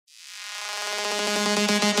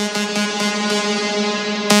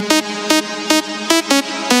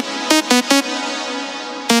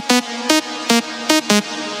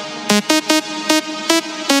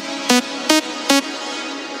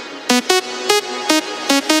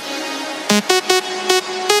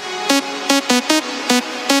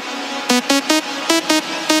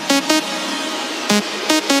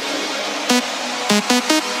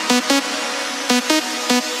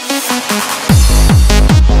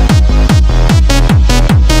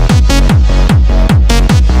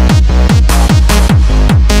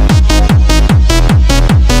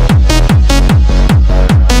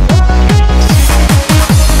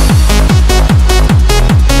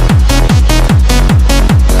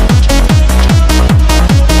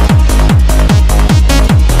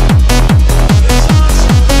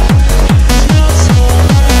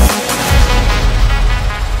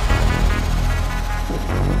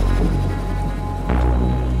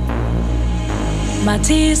My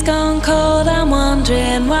tea's gone cold, I'm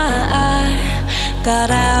wondering why I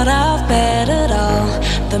got out of bed at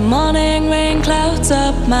all. The morning rain clouds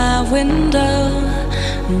up my window,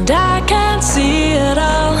 and I can't see it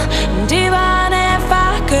all. And even if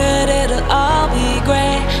I could, it'll all be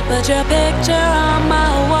grey. But your picture on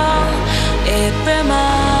my wall, it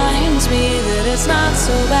reminds me that it's not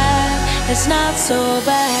so bad, it's not so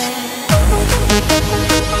bad.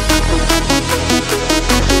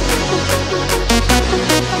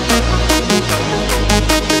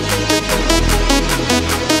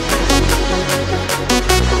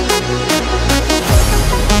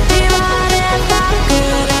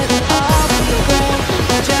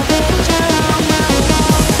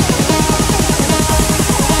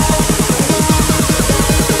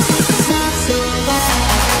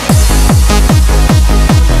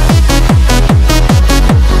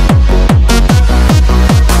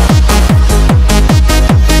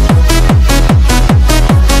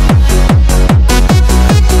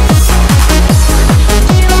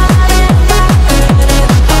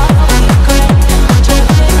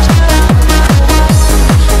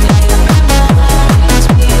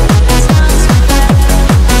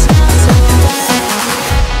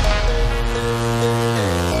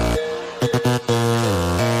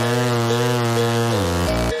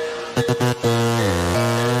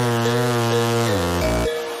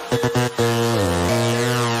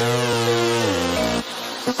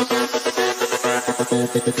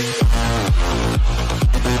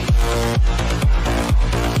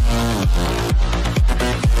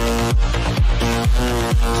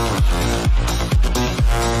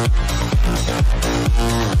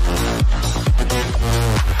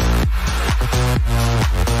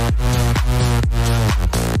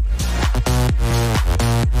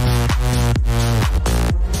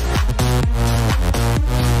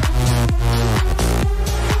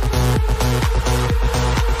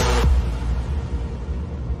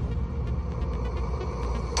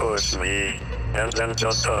 Push me, and then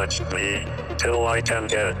just touch me, till I can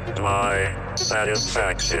get my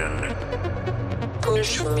satisfaction.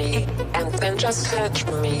 Push me, and then just touch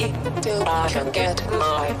me, till I can get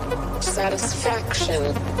my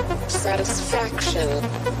satisfaction. Satisfaction,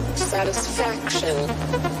 satisfaction,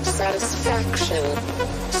 satisfaction,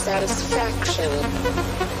 satisfaction.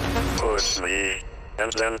 Push me,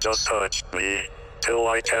 and then just touch me, till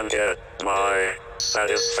I can get my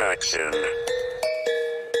satisfaction.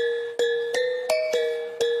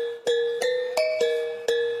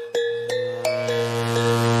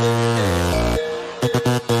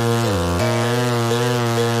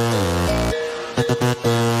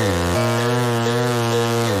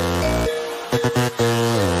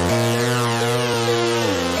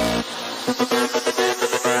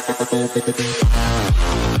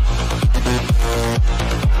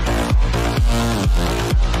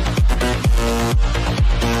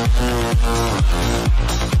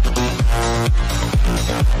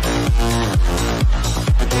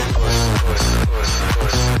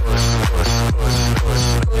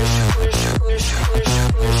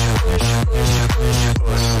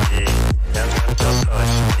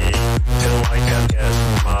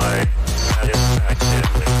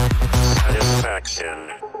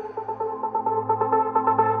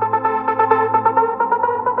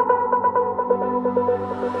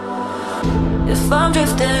 If I'm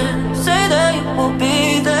drifting, say that you will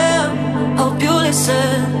be there. Hope you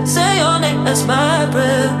listen, say your name as my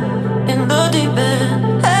breath. In the deep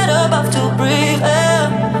end, head above to breathe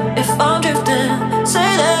air. If I'm drifting,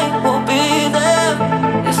 say that you will be there.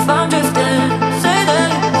 If I'm drifting, say that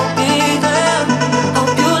you will be there.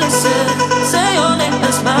 Hope you listen, say your name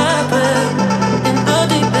as my breath. In the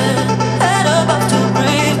deep end, head above to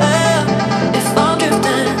breathe air. If I'm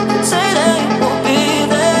drifting, say that you will be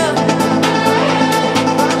there.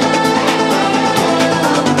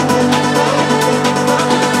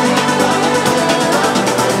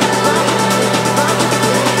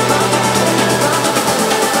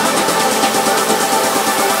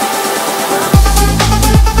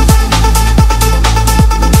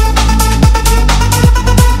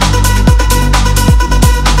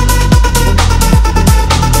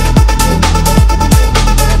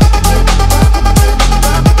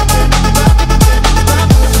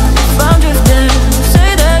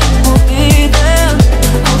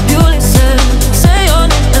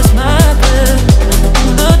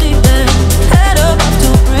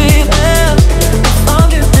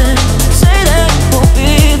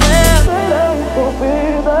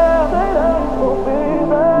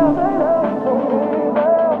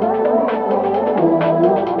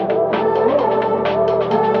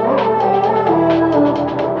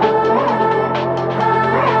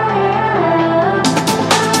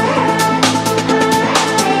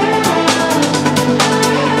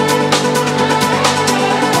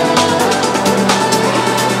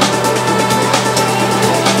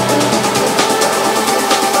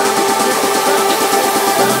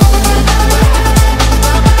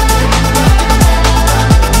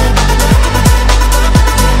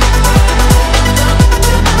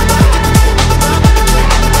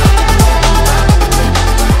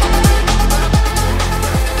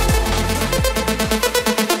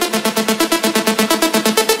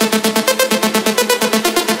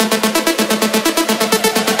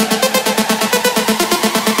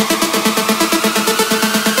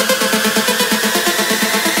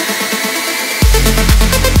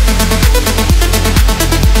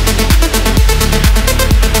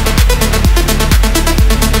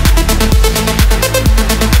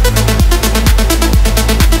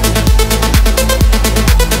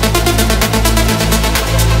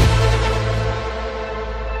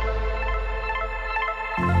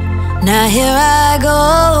 Now here I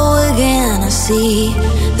go again, I see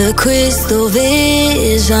the crystal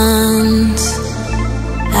visions.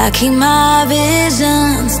 I keep my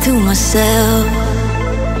visions to myself.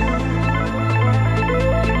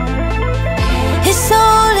 It's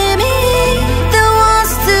only me that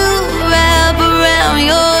wants to wrap around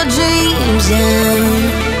your dreams.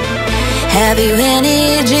 And have you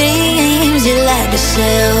any dreams you'd like to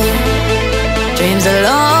sell? Dreams of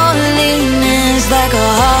loneliness, like a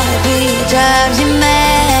heartbeat drives you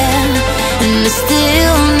mad. And the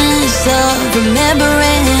stillness of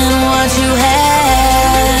remembering what you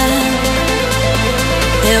had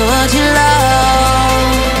and what you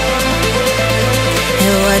lost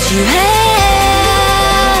and what you had.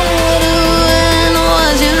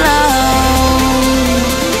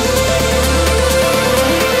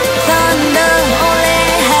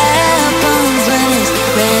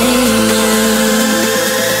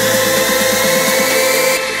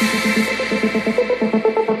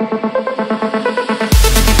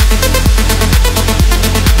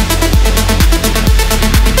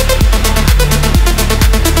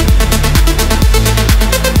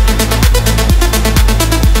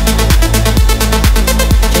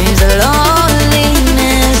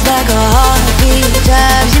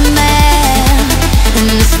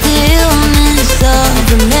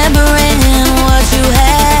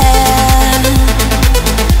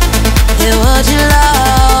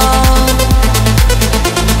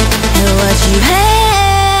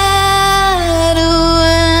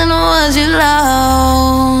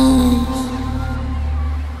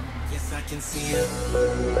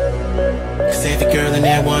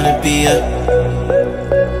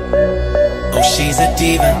 Oh, she's a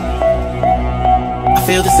diva. I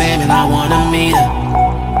feel the same and I wanna meet her.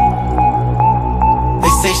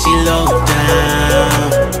 They say she low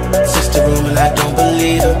down, it's just a rumor, I don't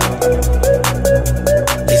believe her.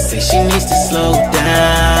 They say she needs to slow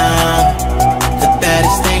down, the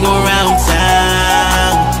baddest thing around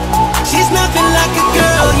town. She's nothing like a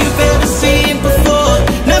girl you've ever seen before,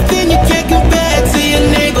 nothing you can compare to your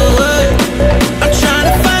neighborhood. I'm trying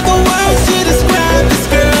to find the words to describe this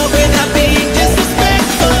girl without being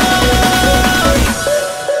disrespectful.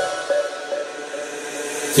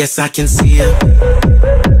 Yes, I can see her,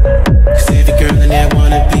 'cause every girl in there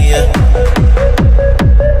wanna be her.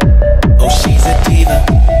 Oh, she's a diva.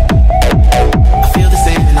 I feel the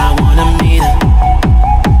same and I wanna meet her.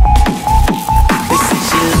 They say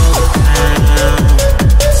she low down,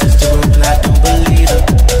 it's just a rumor and I don't believe her.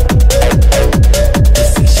 They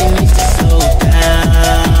say she needs to slow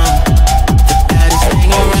down, the baddest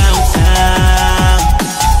thing around town.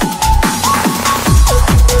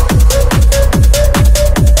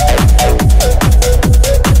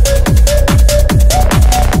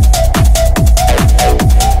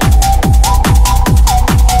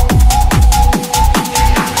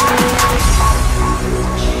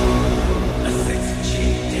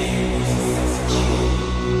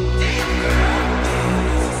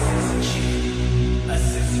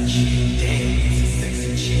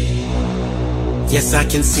 Yes, I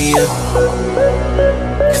can see her,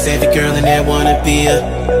 'cause every girl in there wanna be her.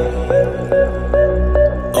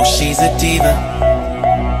 Oh, she's a diva.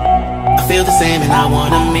 I feel the same and I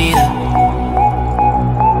wanna meet her.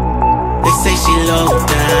 They say she low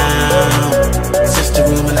down, it's just a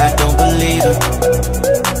rumor and I don't believe her.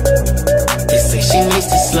 They say she needs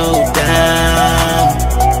to slow down,